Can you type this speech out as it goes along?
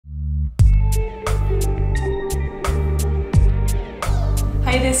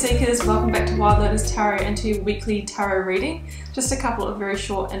Hey there Seekers, welcome back to Wild Lotus Tarot and to your weekly tarot reading. Just a couple of very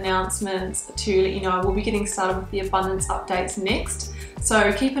short announcements to let you know we'll be getting started with the abundance updates next.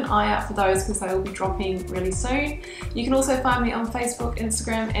 So keep an eye out for those because they will be dropping really soon. You can also find me on Facebook,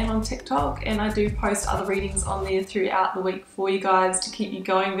 Instagram and on TikTok, and I do post other readings on there throughout the week for you guys to keep you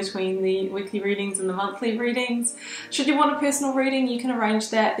going between the weekly readings and the monthly readings. Should you want a personal reading, you can arrange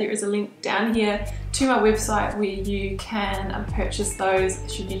that. There is a link down here to my website where you can purchase those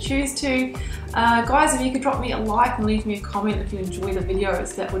should you choose to. Guys, if you could drop me a like and leave me a comment if you enjoy the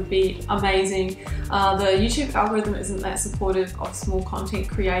videos, that would be amazing. The YouTube algorithm isn't that supportive of small content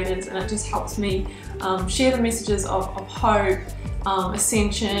creators, and it just helps me share the messages of hope,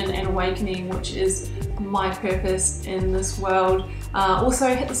 ascension and awakening, which is my purpose in this world.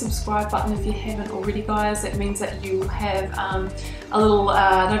 Also hit the subscribe button if you haven't already, guys. That means that you have a little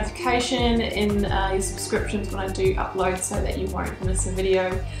notification in your subscriptions when I do upload so that you won't miss a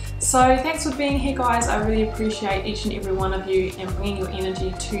video. So thanks for being here, guys. I really appreciate each and every one of you and bringing your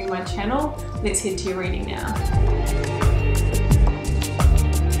energy to my channel. Let's head to your reading now.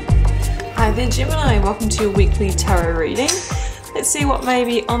 Hi there Gemini, welcome to your weekly tarot reading. Let's see what may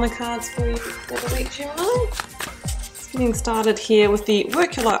be on the cards for you for the week, Gemini. Getting started here with the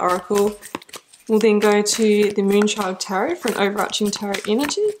Work Your Light Oracle. We'll then go to the Moonchild Tarot for an overarching tarot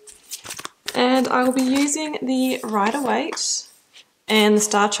energy. And I will be using the Rider-Waite and the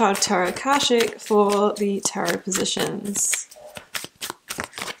Star Child Tarot Akashic for the tarot positions.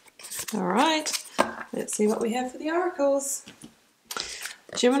 Alright, let's see what we have for the oracles.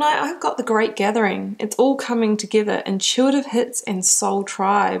 Gemini, I've got the Great Gathering. It's all coming together, intuitive hits and soul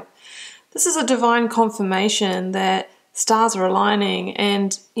tribe. This is a divine confirmation that stars are aligning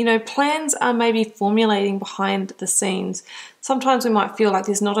and, you know, plans are maybe formulating behind the scenes. Sometimes we might feel like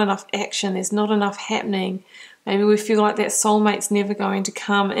there's not enough action, there's not enough happening. Maybe we feel like that soulmate's never going to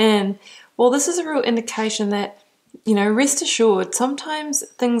come in. Well, this is a real indication that, you know, rest assured, sometimes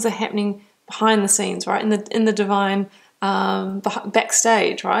things are happening behind the scenes, right? In the divine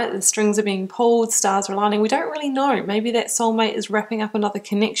backstage, right? The strings are being pulled, stars are aligning. We don't really know. Maybe that soulmate is wrapping up another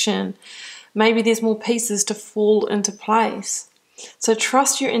connection. Maybe there's more pieces to fall into place. So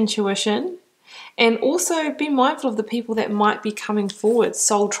trust your intuition and also be mindful of the people that might be coming forward.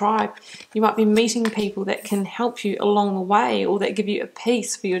 Soul tribe. You might be meeting people that can help you along the way or that give you a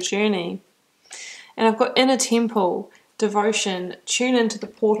piece for your journey. And I've got inner temple, devotion, tune into the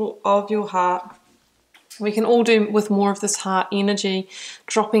portal of your heart. We can all do with more of this heart energy,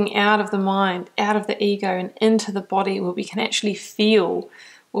 dropping out of the mind, out of the ego and into the body where we can actually feel,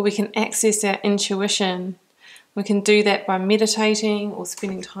 where we can access our intuition. We can do that by meditating or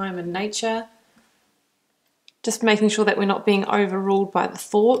spending time in nature. Just making sure that we're not being overruled by the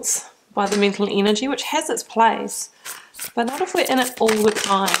thoughts, by the mental energy, which has its place, but not if we're in it all the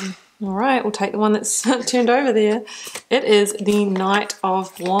time. All right, we'll take the one that's turned over there. It is the Knight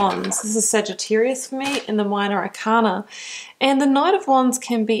of Wands. This is Sagittarius for me in the Minor Arcana. And the Knight of Wands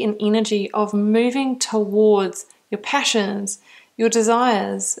can be an energy of moving towards your passions, your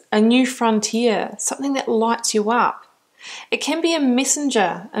desires, a new frontier, something that lights you up. It can be a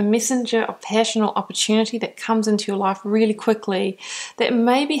messenger of passion or opportunity that comes into your life really quickly, that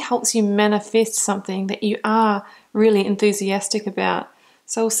maybe helps you manifest something that you are really enthusiastic about.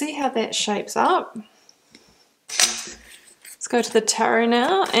 So we'll see how that shapes up. Let's go to the tarot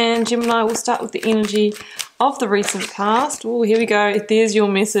now, and Gemini, will start with the energy of the recent past. Oh, here we go. There's your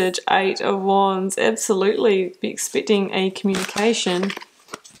message, 8 of Wands. Absolutely be expecting a communication.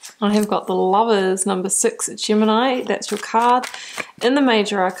 I have got the Lovers, number 6, Gemini. That's your card in the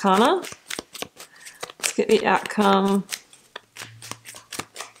Major Arcana. Let's get the outcome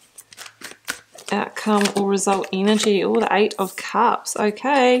or result energy. Oh, the 8 of Cups.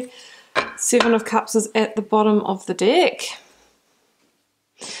 Okay. 7 of Cups is at the bottom of the deck.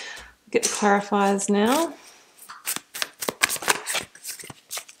 Get the clarifiers now.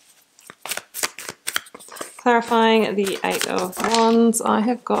 Clarifying the 8 of Wands, I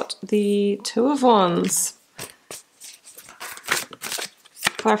have got the 2 of Wands.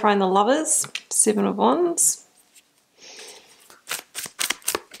 Clarifying the Lovers, 7 of Wands.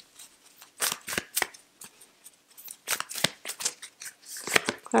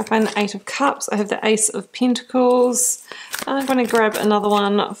 Clarifying the 8 of Cups, I have the Ace of Pentacles. I'm going to grab another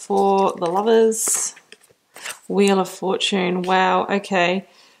one for the Lovers. Wheel of Fortune, wow, okay.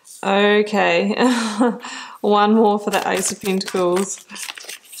 Okay, one more for the Ace of Pentacles.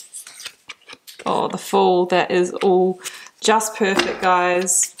 Oh, the Fool, that is all just perfect,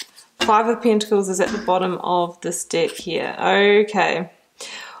 guys. 5 of Pentacles is at the bottom of this deck here. Okay.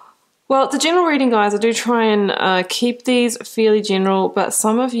 Well, it's a general reading, guys. I do try and keep these fairly general, but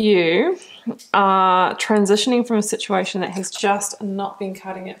some of you are transitioning from a situation that has just not been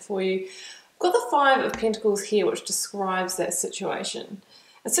cutting it for you. I've got the Five of Pentacles here, which describes that situation.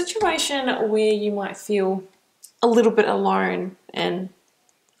 A situation where you might feel a little bit alone and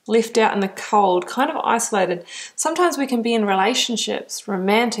left out in the cold, kind of isolated. Sometimes we can be in relationships,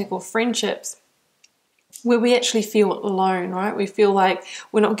 romantic or friendships, where we actually feel alone, right? We feel like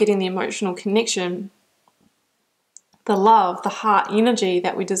we're not getting the emotional connection, the love, the heart energy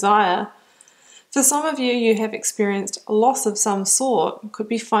that we desire. For some of you, you have experienced a loss of some sort. It could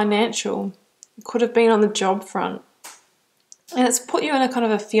be financial, it could have been on the job front. And it's put you in a kind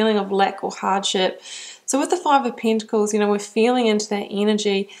of a feeling of lack or hardship. So with the Five of Pentacles, we're feeling into that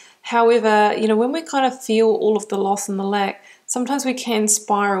energy. However, when we kind of feel all of the loss and the lack, sometimes we can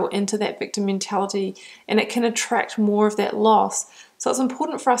spiral into that victim mentality and it can attract more of that loss. So it's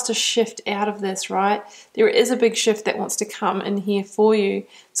important for us to shift out of this, right? There is a big shift that wants to come in here for you.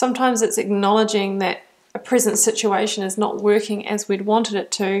 Sometimes it's acknowledging that a present situation is not working as we'd wanted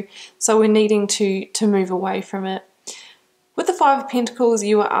it to, so we're needing to move away from it. With the Five of Pentacles,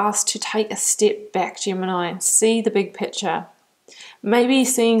 you are asked to take a step back, Gemini, and see the big picture. Maybe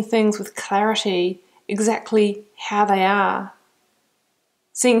seeing things with clarity, exactly how they are.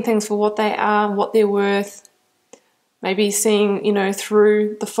 Seeing things for what they are, what they're worth. Maybe seeing,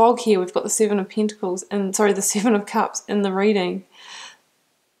 through the fog here. We've got the Seven of Pentacles, the Seven of Cups in the reading.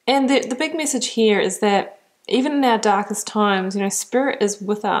 And the big message here is that even in our darkest times, Spirit is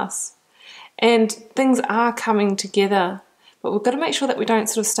with us. And things are coming together. But we've got to make sure that we don't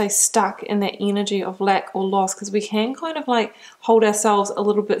sort of stay stuck in that energy of lack or loss, because we can kind of like hold ourselves a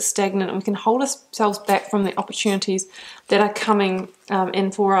little bit stagnant and we can hold ourselves back from the opportunities that are coming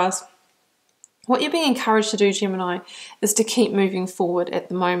in for us. What you're being encouraged to do, Gemini, is to keep moving forward at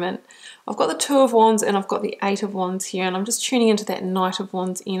the moment. I've got the Two of Wands and I've got the Eight of Wands here, and I'm just tuning into that Knight of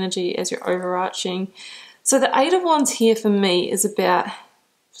Wands energy as you're overarching. So the Eight of Wands here for me is about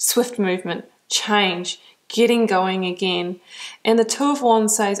swift movement, change, getting going again. And the Two of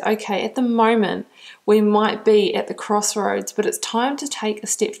Wands says, okay, at the moment we might be at the crossroads, but it's time to take a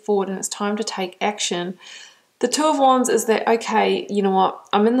step forward and it's time to take action. The Two of Wands is that, okay, you know what,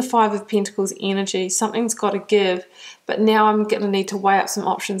 I'm in the Five of Pentacles energy, something's got to give, but now I'm going to need to weigh up some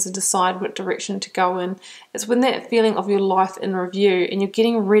options and decide what direction to go in. It's when that feeling of your life in review and you're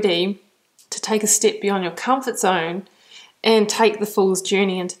getting ready to take a step beyond your comfort zone and take the fool's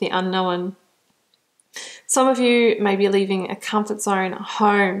journey into the unknown. Some of you may be leaving a comfort zone, a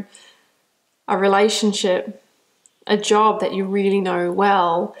home, a relationship, a job that you really know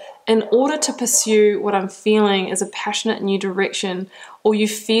well, in order to pursue what I'm feeling is a passionate new direction, or you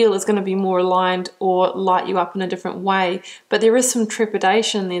feel is going to be more aligned or light you up in a different way. But there is some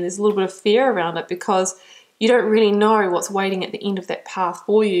trepidation there, there's a little bit of fear around it because you don't really know what's waiting at the end of that path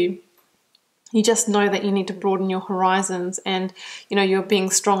for you. You just know that you need to broaden your horizons and you're being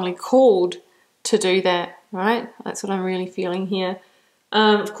strongly called to do that, right? That's what I'm really feeling here.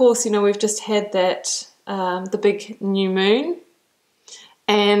 Of course, we've just had that, the big new moon,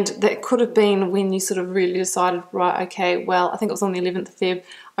 and that could have been when you sort of really decided, right, okay, well, I think it was on the 11th of Feb,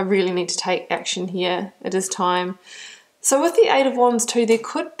 I really need to take action here. It is time. So with the Eight of Wands too, there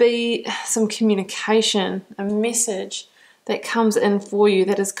could be some communication, a message that comes in for you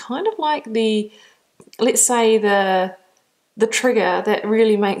that is kind of like let's say the trigger that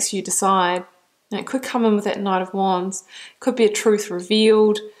really makes you decide. And it could come in with that Knight of Wands. It could be a truth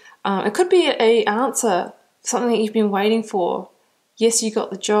revealed. It could be an answer, something that you've been waiting for. Yes, you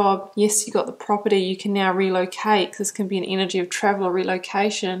got the job. Yes, you got the property. You can now relocate, because this can be an energy of travel or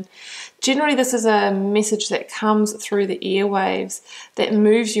relocation. Generally, this is a message that comes through the airwaves that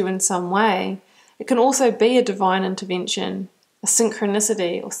moves you in some way. It can also be a divine intervention, a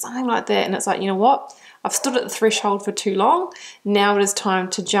synchronicity or something like that. And it's like, you know what? I've stood at the threshold for too long. Now it is time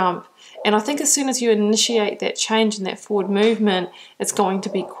to jump. And I think as soon as you initiate that change and that forward movement, it's going to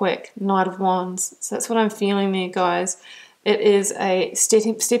be quick. Knight of Wands. So that's what I'm feeling there, guys. It is a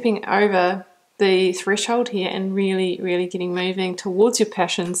stepping over the threshold here and really, really getting moving towards your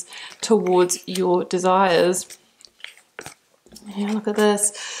passions, towards your desires. Yeah, look at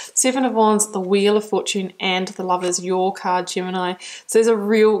this. Seven of Wands, the Wheel of Fortune, and the Lovers, your card, Gemini. So there's a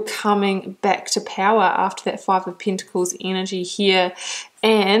real coming back to power after that Five of Pentacles energy here,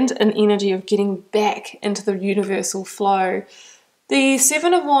 and an energy of getting back into the universal flow. The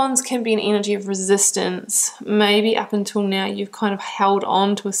Seven of Wands can be an energy of resistance. Maybe up until now you've kind of held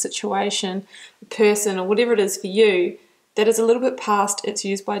on to a situation, a person, or whatever it is for you that is a little bit past its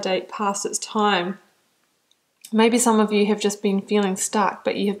use by date, past its time. Maybe some of you have just been feeling stuck,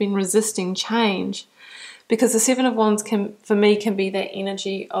 but you have been resisting change. Because the Seven of Wands can, for me, can be that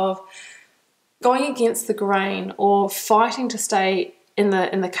energy of going against the grain or fighting to stay in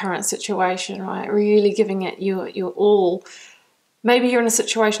the current situation, right? Really giving it your all. Maybe you're in a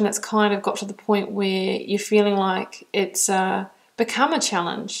situation that's kind of got to the point where you're feeling like it's become a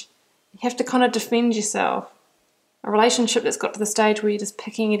challenge. You have to kind of defend yourself. A relationship that's got to the stage where you're just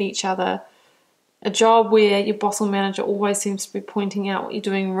picking at each other. A job where your boss or manager always seems to be pointing out what you're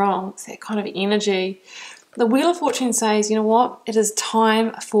doing wrong. It's that kind of energy. The Wheel of Fortune says, you know what? It is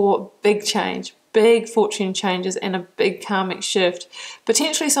time for big change, big fortune changes and a big karmic shift.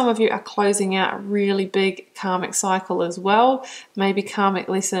 Potentially some of you are closing out a really big karmic cycle as well. Maybe karmic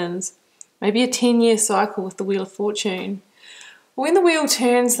lessons. Maybe a 10-year cycle with the Wheel of Fortune. When the wheel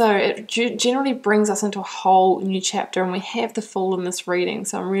turns, though, it generally brings us into a whole new chapter, and we have the Fool in this reading,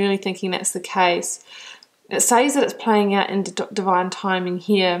 so I'm really thinking that's the case. It says that it's playing out in divine timing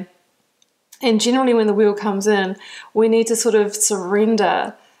here, and generally when the wheel comes in, we need to sort of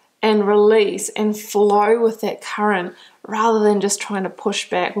surrender and release and flow with that current rather than just trying to push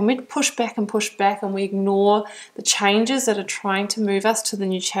back. When we push back and we ignore the changes that are trying to move us to the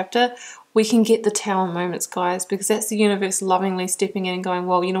new chapter, we can get the Tower moments, guys, because that's the universe lovingly stepping in and going,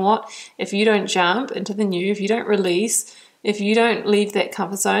 well, you know what? If you don't jump into the new, if you don't release, if you don't leave that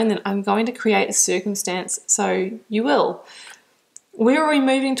comfort zone, then I'm going to create a circumstance so you will. Where are we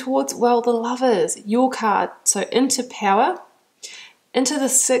moving towards? Well, the Lovers, your card. So into power, into the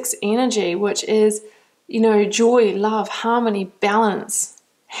 6th energy, which is, you know, joy, love, harmony, balance,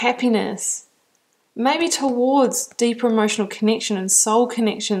 happiness. Maybe towards deeper emotional connection and soul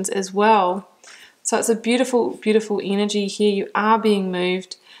connections as well. So it's a beautiful, beautiful energy here. You are being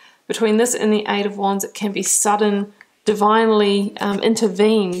moved. Between this and the 8 of Wands, it can be sudden, divinely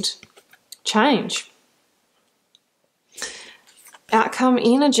intervened change. Outcome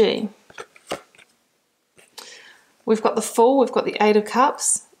energy. We've got the Fool, we've got the 8 of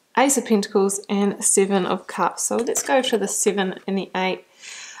Cups, Ace of Pentacles, and 7 of Cups. So let's go to the 7 and the 8.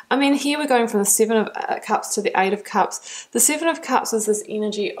 I mean, here we're going from the 7 of Cups to the 8 of Cups. The 7 of Cups is this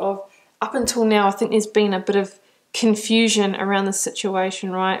energy of, up until now, I think there's been a bit of confusion around the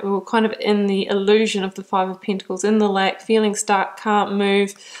situation, right? We were kind of in the illusion of the 5 of Pentacles, in the lack, feeling stuck, can't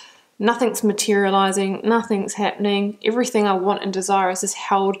move, nothing's materializing, nothing's happening. Everything I want and desire is just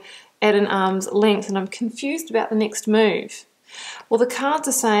held at an arm's length, and I'm confused about the next move. Well, the cards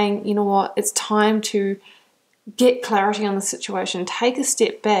are saying, you know what, it's time to get clarity on the situation, take a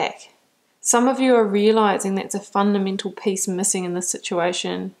step back. Some of you are realizing that's a fundamental piece missing in this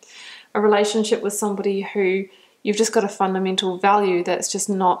situation. A relationship with somebody who you've just got a fundamental value that's just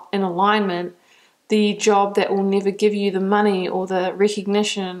not in alignment. The job that will never give you the money or the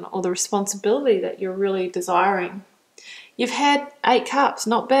recognition or the responsibility that you're really desiring. You've had 8 cups,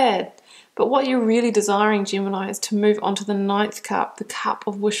 not bad. But what you're really desiring, Gemini, is to move on to the 9th cup, the cup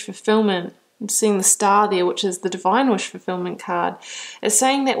of wish fulfillment. I'm seeing the star there, which is the divine wish fulfillment card. It's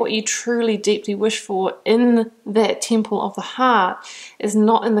saying that what you truly deeply wish for in that temple of the heart is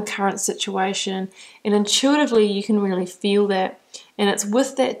not in the current situation. And intuitively, you can really feel that. And it's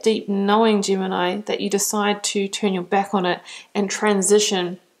with that deep knowing, Gemini, that you decide to turn your back on it and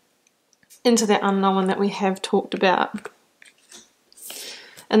transition into that unknown that we have talked about.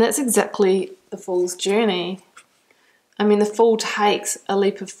 And that's exactly the Fool's journey. I mean, the Fool takes a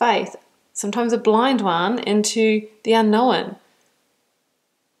leap of faith, sometimes a blind one, into the unknown.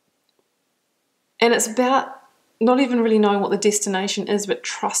 And it's about not even really knowing what the destination is, but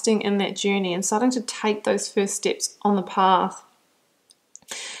trusting in that journey and starting to take those first steps on the path.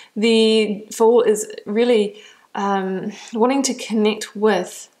 The Fool is really wanting to connect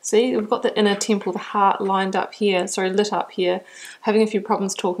with, see, we've got the inner temple, the heart lined up here, sorry, lit up here. Having a few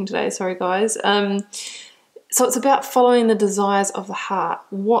problems talking today, sorry guys. So it's about following the desires of the heart,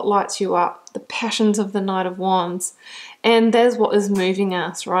 what lights you up, the passions of the Knight of Wands. And that's what is moving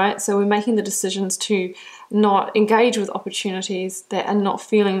us, right? So we're making the decisions to not engage with opportunities that are not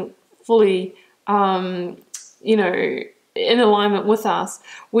feeling fully, you know, in alignment with us.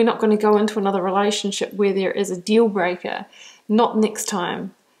 We're not going to go into another relationship where there is a deal breaker. Not next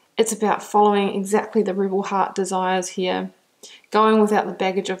time. It's about following exactly the rebel heart desires here, going without the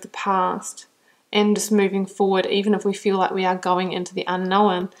baggage of the past, and just moving forward, even if we feel like we are going into the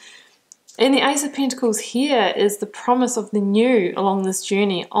unknown. And the Ace of Pentacles here is the promise of the new along this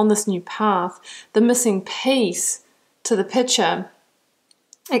journey, on this new path, the missing piece to the picture.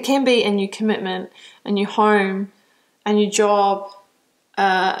 It can be a new commitment, a new home, a new job,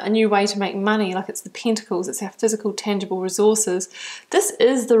 a new way to make money, like it's the Pentacles, it's our physical, tangible resources. This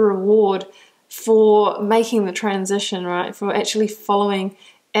is the reward for making the transition, right? For actually following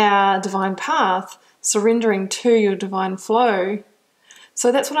our divine path, surrendering to your divine flow.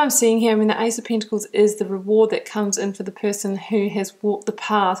 So that's what I'm seeing here. I mean, the Ace of Pentacles is the reward that comes in for the person who has walked the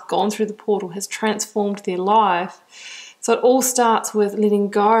path, gone through the portal, has transformed their life. So it all starts with letting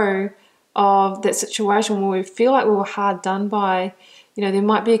go of that situation where we feel like we were hard done by. You know, there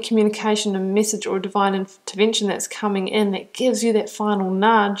might be a communication, a message, or a divine intervention that's coming in that gives you that final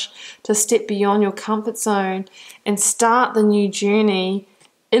nudge to step beyond your comfort zone and start the new journey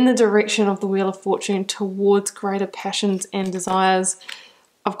in the direction of the Wheel of Fortune towards greater passions and desires.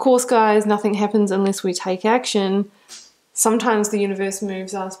 Of course, guys, nothing happens unless we take action. Sometimes the universe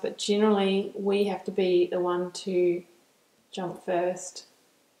moves us, but generally we have to be the one to jump first.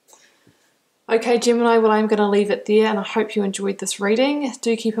 Okay, Gemini, well, I'm going to leave it there, and I hope you enjoyed this reading.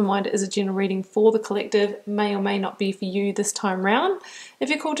 Do keep in mind it is a general reading for the collective, may or may not be for you this time round. If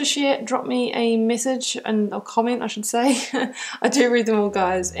you're called to share, drop me a message and a comment, I should say. I do read them all,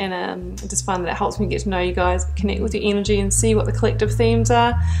 guys, and I just find that it helps me get to know you guys, connect with your energy, and see what the collective themes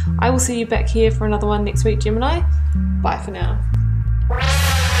are. I will see you back here for another one next week, Gemini. Bye for now.